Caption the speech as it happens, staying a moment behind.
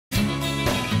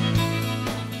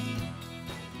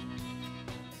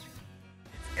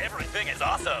Everything is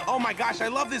awesome. Oh my gosh, I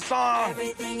love this song.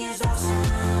 Everything is awesome.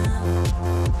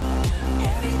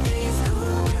 Everything is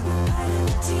cool when we're part of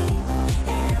the team.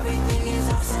 Everything is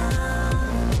awesome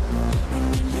when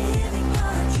we're living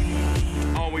our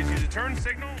dream. Always use a turn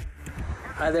signal.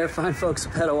 Hi there, fine folks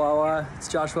of Petawawa. It's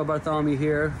Joshua Bartholomew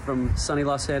here from sunny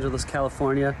Los Angeles,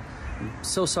 California. I'm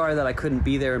so sorry that I couldn't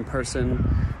be there in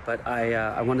person, but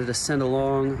I wanted to send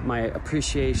along my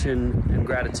appreciation and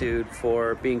gratitude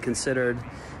for being considered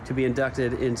to be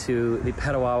inducted into the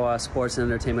Petawawa Sports and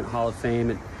Entertainment Hall of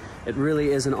Fame. It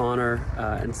really is an honor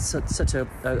and such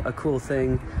a cool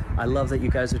thing. I love that you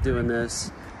guys are doing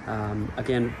this.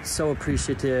 Again, so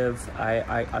appreciative.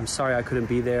 I'm sorry I couldn't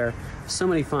be there. So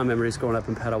many fond memories growing up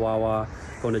in Petawawa,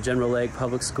 going to General Lake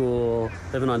Public School,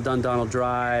 living on Dundonald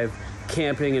Drive,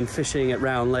 camping and fishing at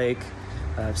Round Lake.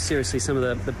 Seriously, some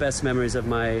of the best memories of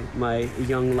my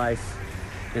young life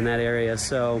in that area.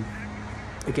 So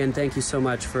again, thank you so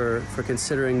much for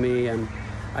considering me, and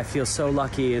I feel so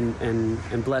lucky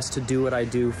and blessed to do what I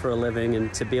do for a living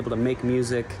and to be able to make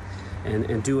music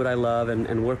and do what I love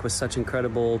and work with such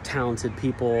incredible, talented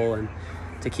people, and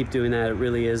to keep doing that, it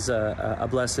really is a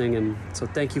blessing. And so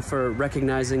thank you for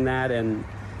recognizing that and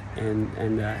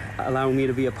allowing me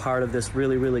to be a part of this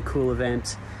really, really cool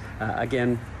event.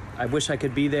 Again, I wish I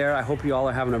could be there. I hope you all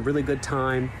are having a really good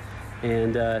time,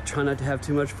 and try not to have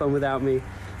too much fun without me.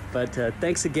 But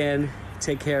thanks again.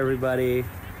 Take care, everybody.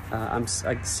 I'm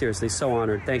seriously so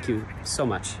honored. Thank you so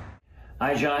much.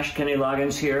 Hi, Josh. Kenny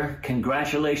Loggins here.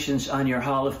 Congratulations on your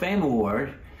Hall of Fame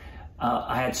award.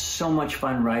 I had so much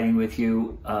fun writing with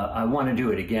you. I want to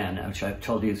do it again, which I've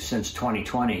told you since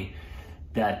 2020,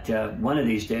 that one of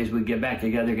these days we'd get back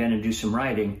together again and do some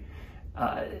writing.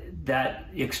 That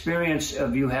experience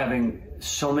of you having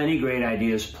so many great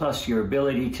ideas, plus your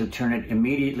ability to turn it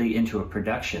immediately into a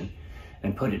production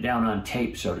and put it down on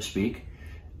tape, so to speak,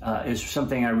 is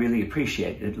something I really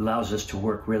appreciate. It allows us to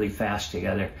work really fast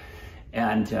together.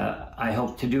 And I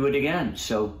hope to do it again.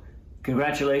 So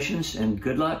congratulations and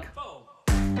good luck.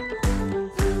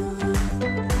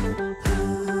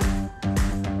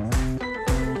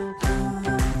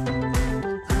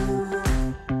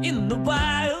 In the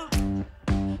wild,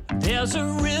 there's a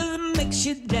rhythm makes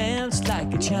you dance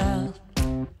like a child,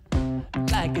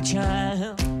 like a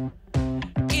child.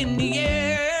 In the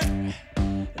air,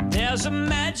 there's a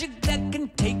magic that can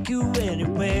take you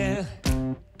anywhere,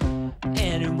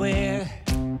 anywhere.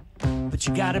 But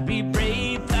you gotta be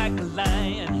brave like a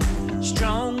lion,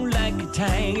 strong like a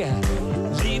tiger.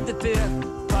 Leave the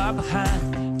fear far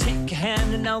behind. Take your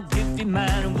hand and I'll give you mine,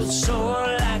 and we'll soar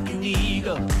like an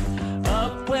eagle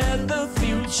up where the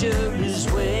future is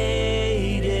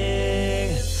waiting.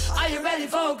 Are you ready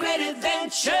for a great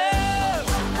adventure?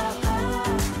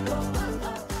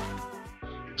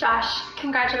 Josh,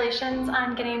 congratulations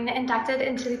on getting inducted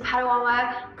into the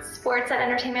Petawawa Sports and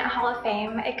Entertainment Hall of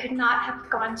Fame. It could not have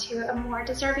gone to a more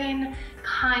deserving,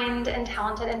 kind, and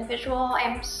talented individual. I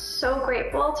am so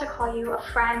grateful to call you a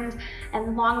friend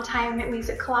and longtime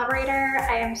music collaborator.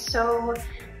 I am so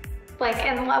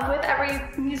in love with every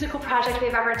musical project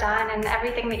we've ever done and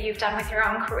everything that you've done with your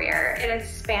own career. It has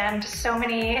spanned so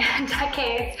many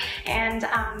decades, and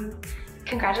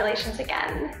congratulations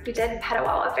again. You did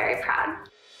Petawawa very proud.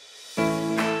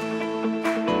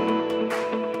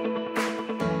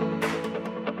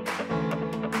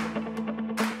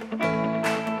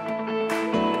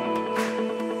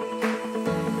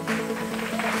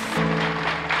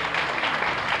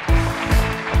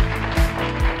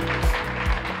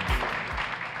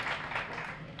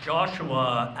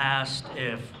 Joshua asked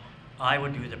if I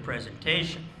would do the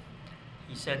presentation.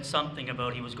 He said something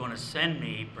about he was going to send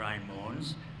me, Brian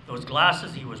Mones, those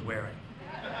glasses he was wearing.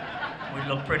 We'd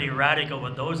look pretty radical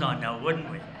with those on now, wouldn't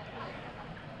we?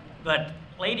 But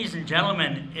ladies and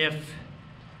gentlemen, if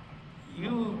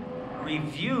you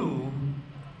review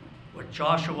what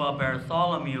Joshua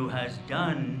Bartholomew has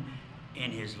done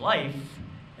in his life,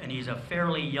 and he's a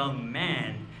fairly young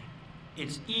man,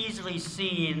 it's easily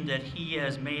seen that he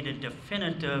has made a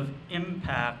definitive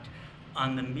impact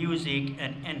on the music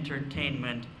and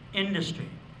entertainment industry.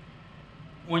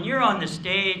 When you're on the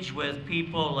stage with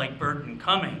people like Burton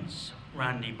Cummings,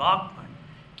 Randy Bachman,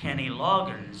 Kenny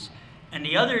Loggins, and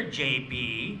the other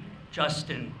JB,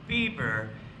 Justin Bieber,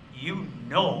 you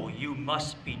know you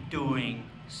must be doing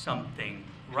something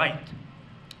right.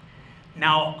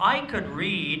 Now, I could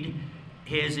read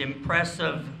his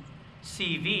impressive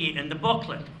CV in the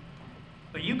booklet,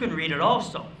 but you can read it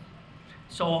also.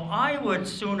 So I would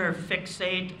sooner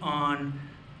fixate on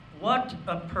what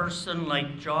a person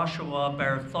like Joshua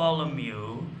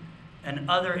Bartholomew and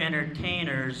other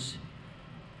entertainers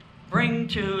bring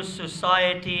to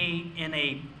society in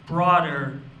a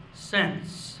broader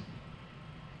sense.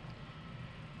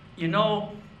 You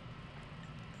know,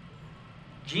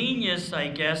 genius, I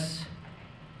guess,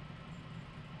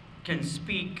 can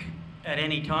speak at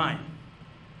any time,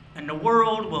 and the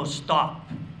world will stop,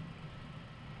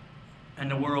 and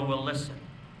the world will listen.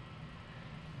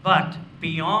 But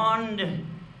beyond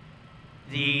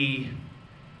the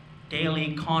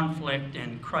daily conflict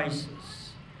and crisis,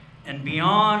 and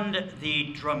beyond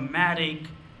the dramatic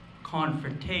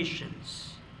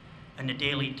confrontations and the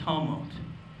daily tumult,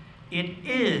 it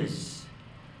is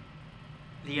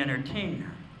the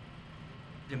entertainer,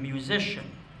 the musician,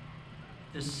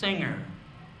 the singer,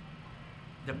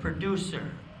 the producer,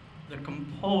 the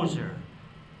composer,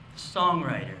 the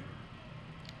songwriter,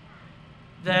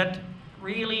 that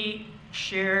really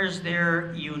shares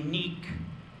their unique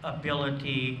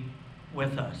ability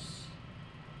with us.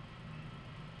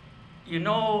 You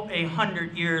know,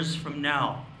 100 years from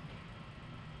now,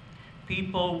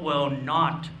 people will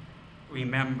not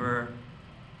remember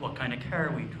what kind of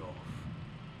car we drove.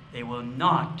 They will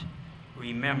not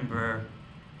remember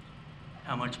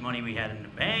how much money we had in the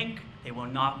bank. They will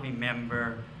not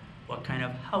remember what kind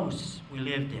of house we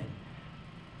lived in.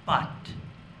 But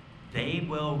they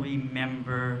will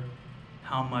remember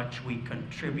how much we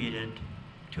contributed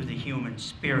to the human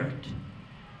spirit.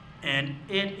 And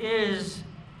it is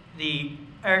the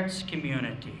arts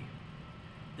community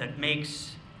that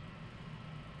makes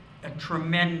a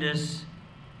tremendous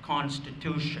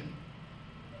constitution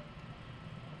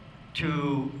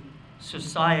to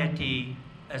society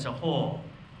as a whole.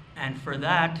 And for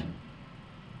that,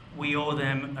 we owe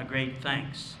them a great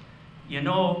thanks. You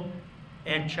know,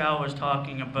 Ed Chow was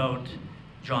talking about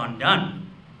John Donne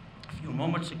a few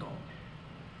moments ago.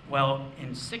 Well,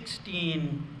 in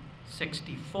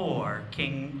 1664,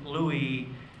 King Louis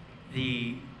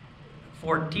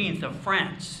XIV of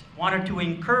France wanted to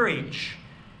encourage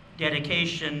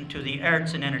dedication to the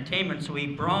arts and entertainment, so he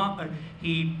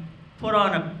put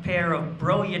on a pair of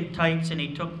brilliant tights and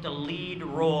he took the lead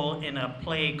role in a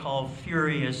play called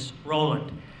Furious Roland.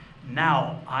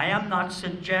 Now, I am not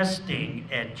suggesting,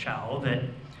 Ed Chow, that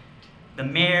the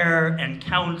mayor and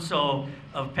council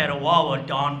of Petawawa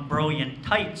don brilliant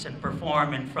tights and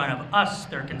perform in front of us,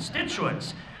 their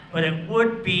constituents, but it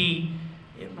would be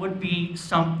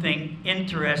something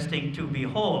interesting to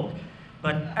behold.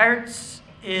 But arts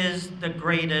is the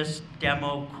greatest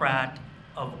democrat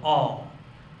of all,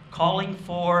 calling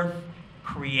forth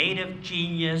creative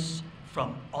genius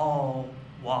from all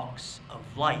walks of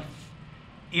life,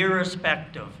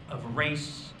 irrespective of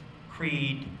race,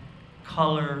 creed,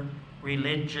 color,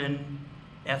 religion,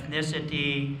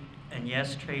 ethnicity, and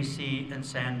yes, Tracy and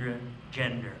Sandra,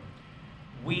 gender.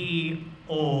 We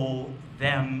owe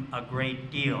them a great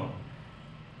deal.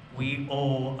 We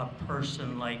owe a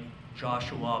person like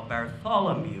Joshua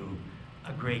Bartholomew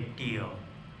a great deal.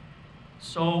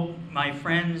 So, my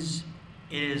friends,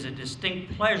 it is a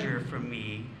distinct pleasure for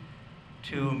me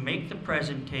to make the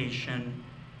presentation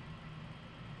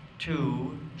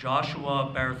to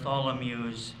Joshua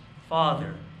Bartholomew's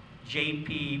father,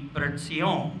 J.P.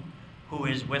 Bertzion, who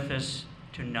is with us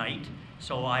tonight.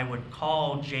 So I would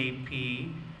call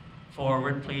J.P.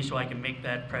 forward, please, so I can make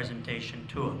that presentation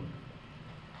to him.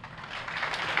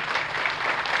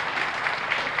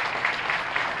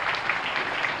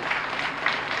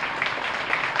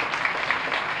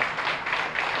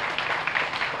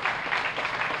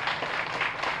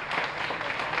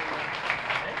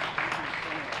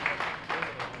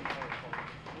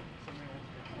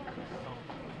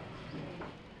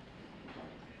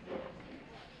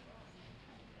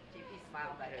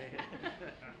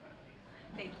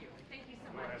 Thank you. Thank you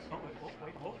so much. Wait,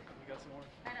 we got some more.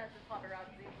 I know, it's just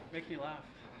paparazzi. Make me laugh.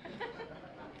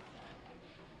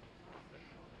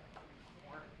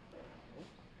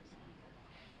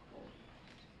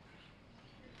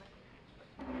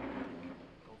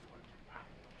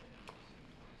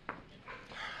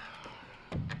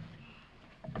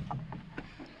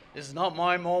 This is not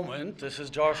my moment, this is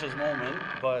Josh's moment,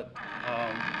 but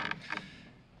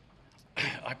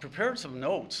I prepared some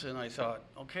notes and I thought,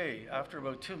 okay, after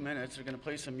about 2 minutes, they're gonna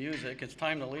play some music, it's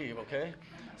time to leave, okay?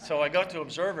 So I got to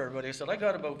observe everybody. I said, I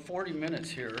got about 40 minutes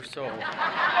here, so.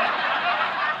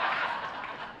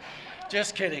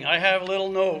 Just kidding, I have little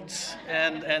notes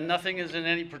and nothing is in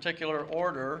any particular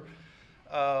order.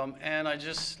 And I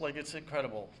just, like, it's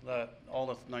incredible that all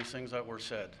the nice things that were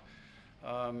said.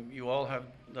 You all have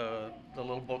the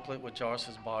little booklet with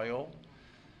Josh's bio.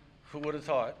 Who would have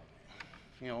thought?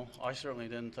 You know, I certainly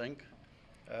didn't think.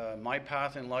 My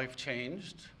path in life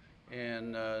changed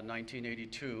in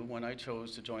 1982 when I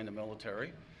chose to join the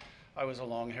military. I was a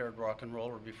long-haired rock and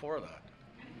roller before that.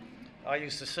 I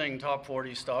used to sing top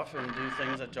 40 stuff and do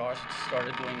things that Josh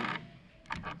started doing.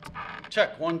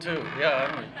 Check, 1, 2,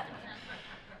 yeah.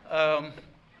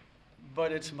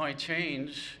 But it's my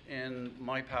change in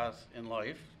my path in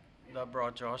life that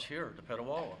brought Josh here to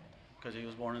Petawawa, because he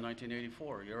was born in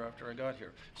 1984, a year after I got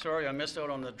here. Sorry, I missed out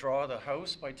on the draw of the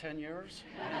house by 10 years,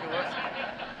 I think it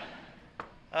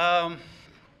was.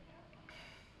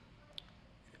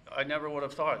 I never would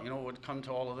have thought, it would come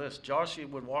to all of this. Josh, he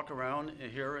would walk around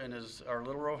here in our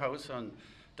little row house on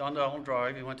Dundallen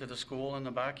Drive. He went to the school in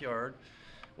the backyard,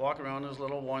 walk around his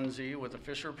little onesie with a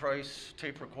Fisher-Price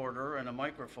tape recorder and a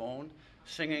microphone,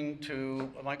 singing to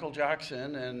Michael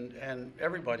Jackson and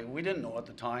everybody. We didn't know at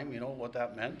the time, what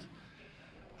that meant,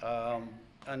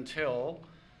 until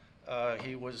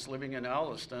he was living in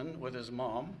Alliston with his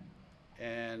mom,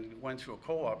 and went through a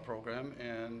co-op program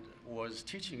and was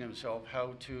teaching himself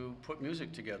how to put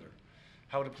music together,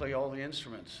 how to play all the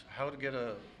instruments, how to get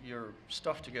your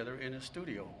stuff together in a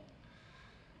studio.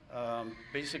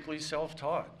 Basically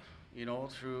self-taught,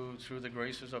 through the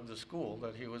graces of the school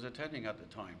that he was attending at the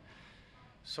time.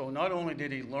 So not only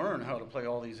did he learn how to play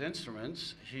all these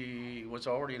instruments, he was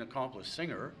already an accomplished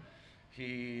singer.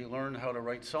 He learned how to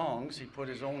write songs. He put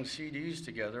his own CDs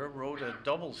together, wrote a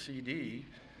double CD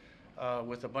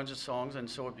with a bunch of songs, and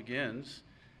So It Begins,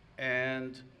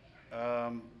 and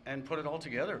put it all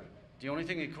together. The only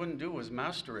thing he couldn't do was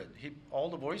master it. All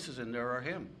the voices in there are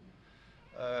him.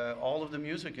 All of the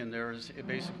music in there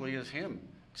basically is him,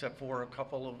 except for a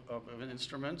couple of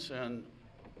instruments, and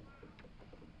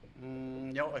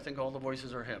I think all the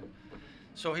voices are him.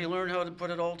 So he learned how to put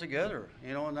it all together,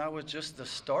 and that was just the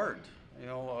start,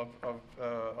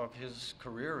 of his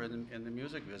career in the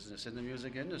music business, in the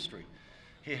music industry.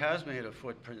 He has made a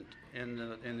footprint in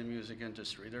the music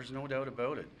industry. There's no doubt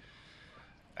about it.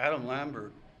 Adam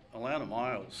Lambert, Alana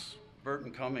Miles,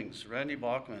 Burton Cummings, Randy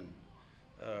Bachman,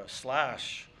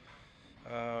 Slash.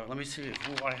 Let me see.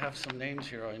 I have some names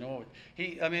here. I know.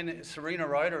 Serena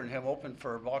Ryder and him opened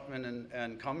for Bachman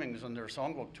and Cummings on their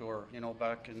songbook tour,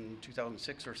 back in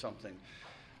 2006 or something.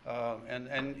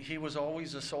 And he was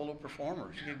always a solo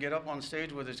performer. He could get up on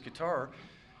stage with his guitar.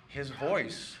 His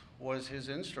voice was his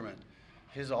instrument.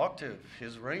 His octave,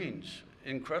 his range,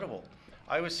 incredible.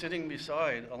 I was sitting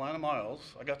beside Alana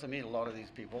Miles. I got to meet a lot of these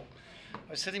people.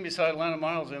 I was sitting beside Alana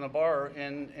Miles in a bar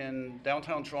in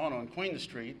downtown Toronto on Queen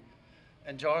Street,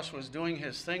 and Josh was doing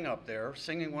his thing up there,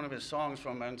 singing one of his songs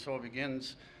from And So It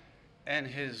Begins, and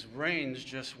his range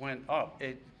just went up.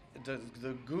 The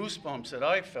goosebumps that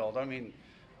I felt,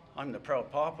 I'm the proud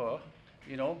papa,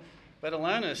 but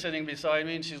Alana is sitting beside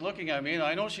me, and she's looking at me, and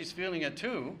I know she's feeling it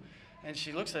too. And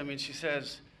she looks at me and she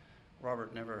says,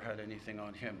 Robert never had anything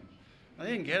on him. I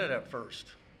didn't get it at first,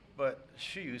 but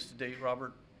she used to date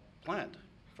Robert Plant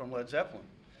from Led Zeppelin.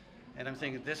 And I'm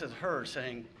thinking, this is her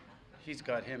saying, he's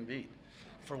got him beat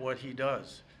for what he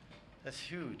does. That's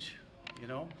huge,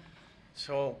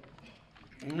 So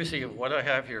let me see what I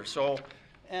have here.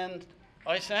 And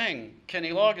I sang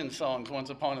Kenny Loggins songs once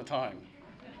upon a time.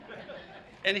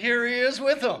 And here he is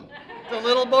with them, the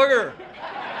little bugger.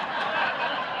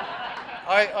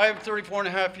 I have 34 and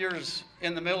a half years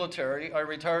in the military. I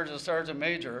retired as a sergeant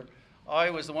major. I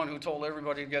was the one who told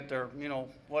everybody to get their,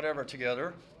 whatever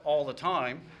together all the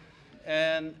time.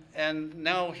 And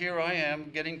now here I am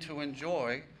getting to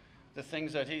enjoy the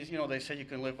things that he's, they say you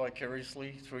can live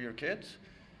vicariously through your kids.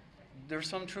 There's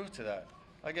some truth to that.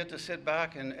 I get to sit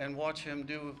back and watch him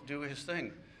do his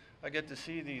thing. I get to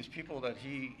see these people that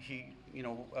he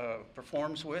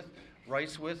performs with,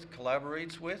 writes with,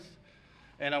 collaborates with.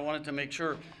 And I wanted to make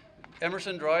sure,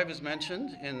 Emerson Drive is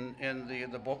mentioned in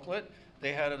the booklet.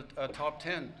 They had a top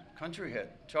 10 country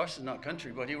hit. Josh is not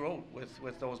country, but he wrote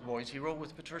with those boys. He wrote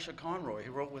with Patricia Conroy. He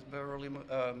wrote with Beverly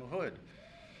Mahood.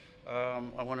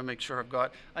 I want to make sure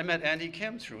I met Andy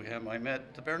Kim through him. I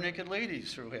met the Bare Naked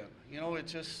Ladies through him.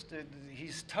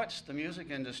 He's touched the music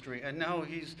industry, and now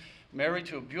he's married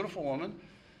to a beautiful woman,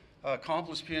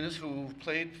 accomplished pianist who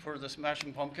played for the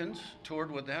Smashing Pumpkins,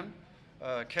 toured with them.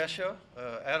 Kesha,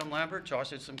 Adam Lambert. Josh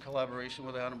did some collaboration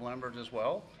with Adam Lambert as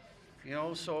well.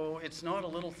 So it's not a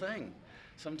little thing.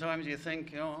 Sometimes you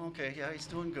think, okay, yeah, he's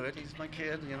doing good. He's my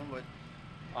kid, but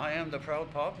I am the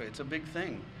proud papa. It's a big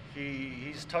thing.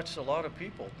 He's touched a lot of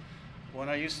people. When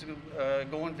I used to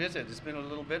go and visit, it's been a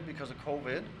little bit because of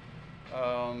COVID.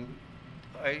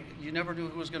 You never knew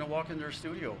who was going to walk in their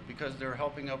studio because they're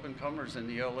helping up-and-comers in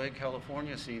the LA,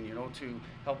 California scene, to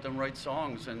help them write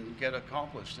songs and get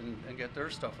accomplished and get their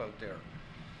stuff out there.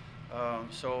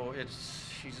 So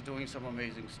he's doing some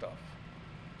amazing stuff.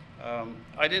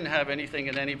 I didn't have anything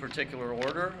in any particular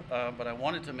order, but I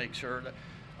wanted to make sure that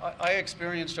I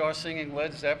experienced Josh singing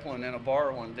Led Zeppelin in a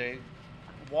bar one day,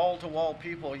 wall-to-wall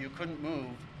people, you couldn't move,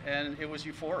 and it was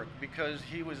euphoric because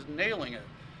he was nailing it.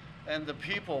 And the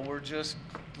people were just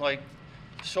like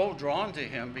so drawn to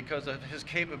him because of his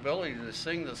capability to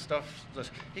sing the stuff.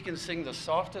 He can sing the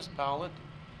softest ballad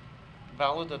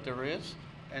that there is,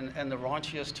 and the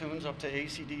raunchiest tunes up to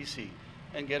AC/DC,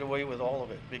 and get away with all of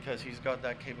it because he's got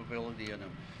that capability in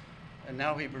him. And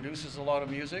now he produces a lot of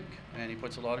music, and he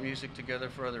puts a lot of music together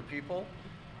for other people.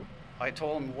 I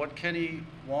told him, what Kenny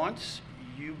wants,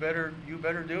 you better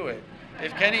do it.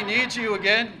 If Kenny needs you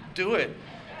again, do it.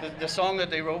 The song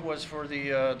that they wrote was for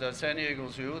the San Diego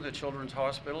Zoo, the Children's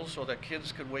Hospital, so that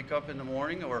kids could wake up in the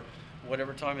morning or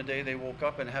whatever time of day they woke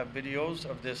up and have videos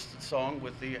of this song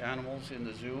with the animals in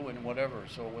the zoo and whatever.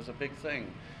 So it was a big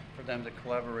thing for them to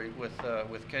collaborate with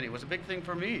Kenny. It was a big thing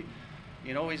for me.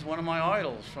 You know, he's one of my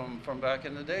idols from back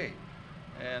in the day.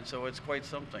 And so it's quite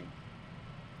something.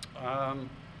 Let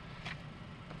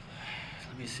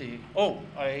me see. Oh,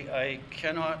 I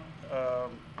cannot,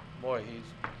 boy,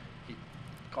 he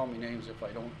call me names if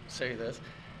I don't say this.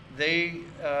 They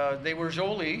were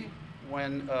Jolie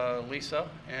when Lisa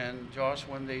and Josh,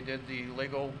 when they did the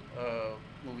Lego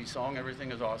movie song,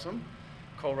 Everything is Awesome.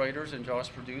 Co-writers, and Josh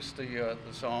produced the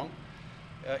song.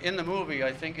 In the movie,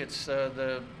 I think it's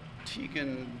the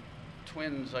Tegan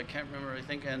twins, I can't remember, I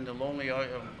think, and the Lonely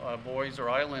Boys or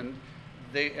Island,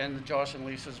 and Josh and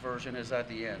Lisa's version is at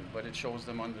the end, but it shows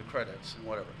them under the credits and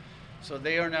whatever. So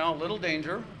they are now Little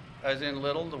Danger, as in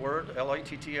little, the word, Little,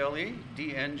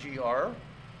 DNGR,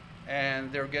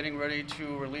 and they're getting ready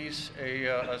to release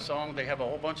a song. They have a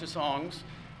whole bunch of songs,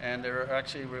 and they're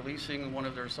actually releasing one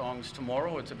of their songs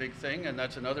tomorrow. It's a big thing, and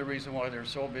that's another reason why they're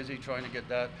so busy trying to get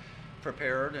that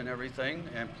prepared and everything,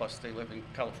 and plus they live in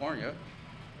California.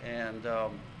 And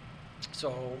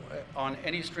so on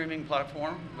any streaming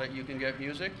platform that you can get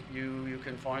music, you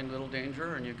can find Little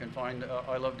Danger, and you can find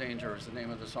I Love Danger is the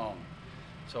name of the song.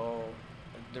 So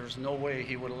there's no way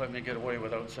he would have let me get away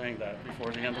without saying that before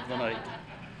the end of the night.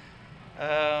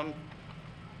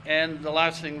 And the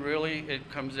last thing, really, it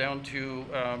comes down to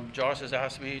Josh has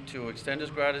asked me to extend his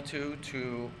gratitude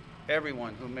to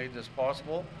everyone who made this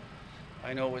possible.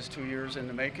 I know it was 2 years in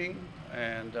the making,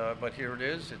 and but here it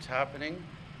is, it's happening.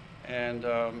 And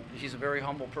he's a very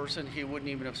humble person. He wouldn't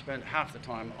even have spent half the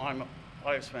time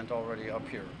I've spent already up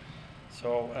here.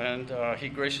 So, and he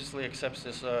graciously accepts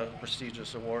this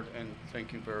prestigious award, and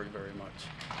thank you very, very much.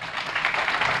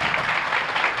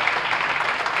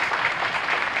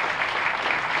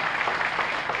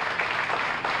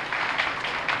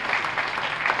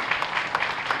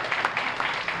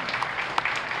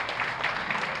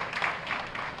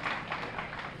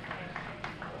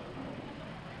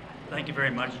 Thank you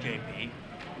very much, JP.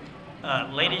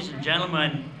 Ladies and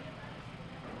gentlemen,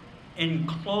 in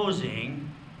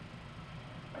closing,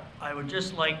 I would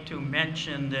just like to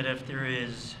mention that if there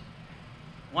is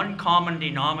one common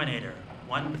denominator,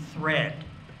 one thread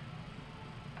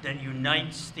that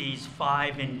unites these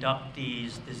 5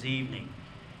 inductees this evening,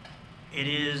 it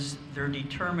is their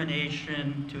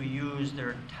determination to use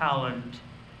their talent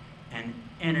and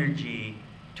energy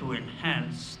to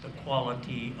enhance the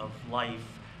quality of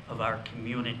life of our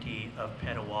community of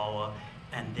Petawawa,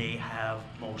 and they have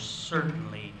most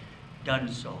certainly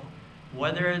done so.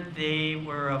 Whether they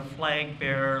were a flag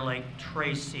bearer like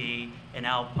Tracy in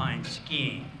alpine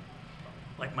skiing,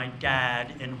 like my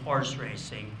dad in horse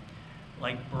racing,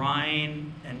 like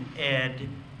Brian and Ed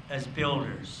as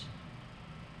builders.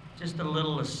 Just a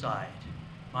little aside,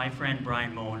 my friend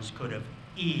Brian Moens could have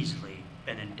easily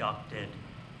been inducted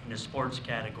in the sports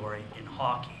category in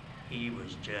hockey. He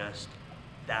was just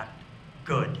that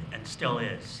good and still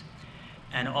is.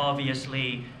 And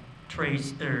obviously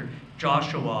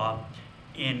Joshua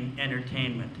in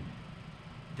entertainment.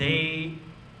 They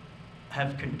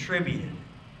have contributed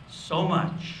so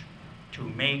much to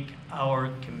make our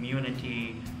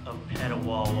community of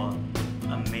Petawawa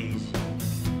amazing.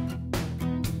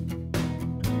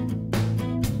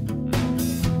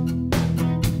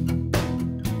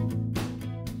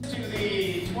 To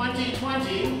the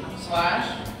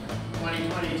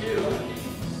 2020/2022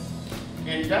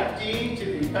 inductee to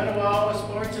the Petawawa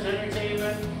Sports and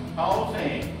Entertainment Hall of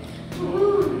Fame.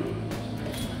 Woo-hoo.